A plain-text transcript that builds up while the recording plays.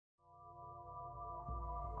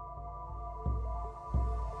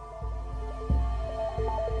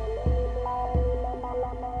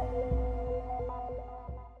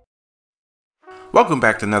Welcome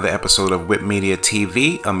back to another episode of withMedia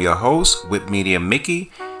TV. I'm your host, withMedia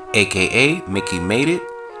Mickey, aka Mickey Made It.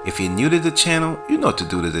 If you're new to the channel, you know what to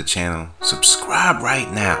do to the channel. Subscribe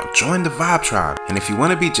right now, join the Vibe Tribe. And if you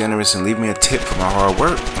want to be generous and leave me a tip for my hard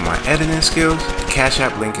work and my editing skills, the Cash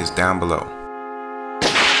App link is down below.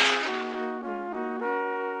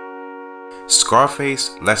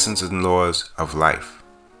 Scarface, Lessons and Laws of Life,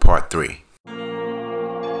 Part 3.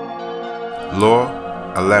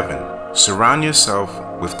 Law 11. Surround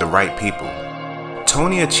yourself with the right people.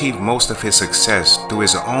 Tony achieved most of his success through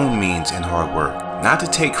his own means and hard work. Not to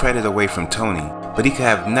take credit away from Tony, but he could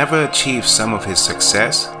have never achieved some of his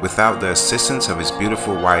success without the assistance of his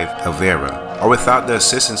beautiful wife, Elvira, or without the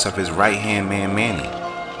assistance of his right-hand man, Manny.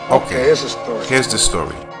 Okay, here's the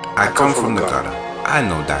story. I come from the gutter. I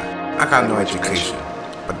know that. I got no education,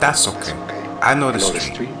 but that's okay. I know the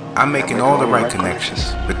street. I'm making all the right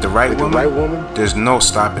connections. With the right woman, there's no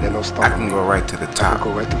stopping me. I can go right to the top.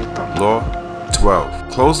 Law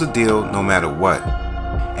 12. Close the deal no matter what.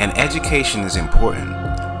 And education is important,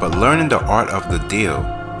 but learning the art of the deal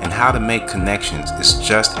and how to make connections is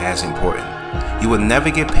just as important. You will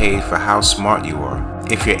never get paid for how smart you are.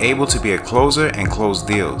 If you're able to be a closer and close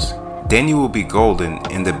deals, then you will be golden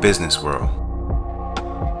in the business world.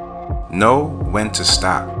 Know when to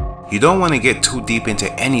stop. You don't want to get too deep into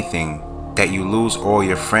anything that you lose all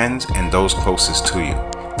your friends and those closest to you.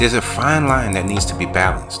 There's a fine line that needs to be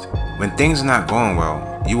balanced. When things are not going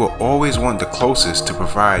well, you will always want the closest to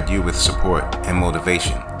provide you with support and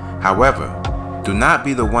motivation. However, do not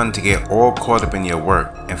be the one to get all caught up in your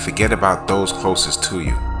work and forget about those closest to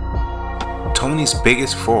you. Tony's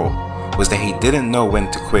biggest fault was that he didn't know when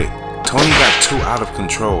to quit. Tony got too out of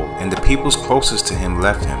control and the people's closest to him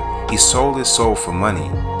left him. He sold his soul for money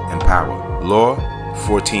and power. Law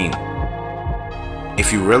 14.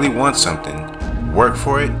 If you really want something, work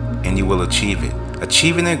for it and you will achieve it.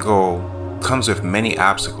 Achieving a goal comes with many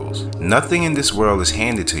obstacles. Nothing in this world is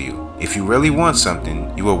handed to you. If you really want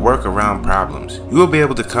something, you will work around problems. You will be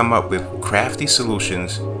able to come up with crafty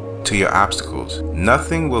solutions to your obstacles.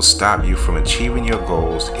 Nothing will stop you from achieving your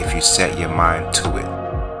goals if you set your mind to it.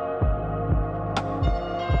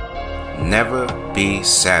 Never be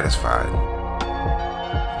satisfied.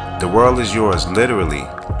 The world is yours, literally.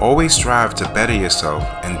 Always strive to better yourself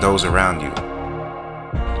and those around you.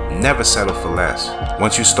 Never settle for less.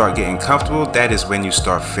 Once you start getting comfortable, that is when you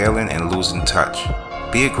start failing and losing touch.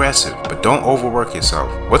 Be aggressive, but don't overwork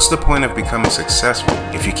yourself. What's the point of becoming successful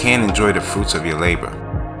if you can't enjoy the fruits of your labor?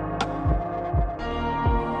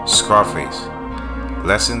 Scarface,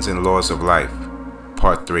 Lessons and Laws of Life,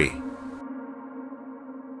 Part 3.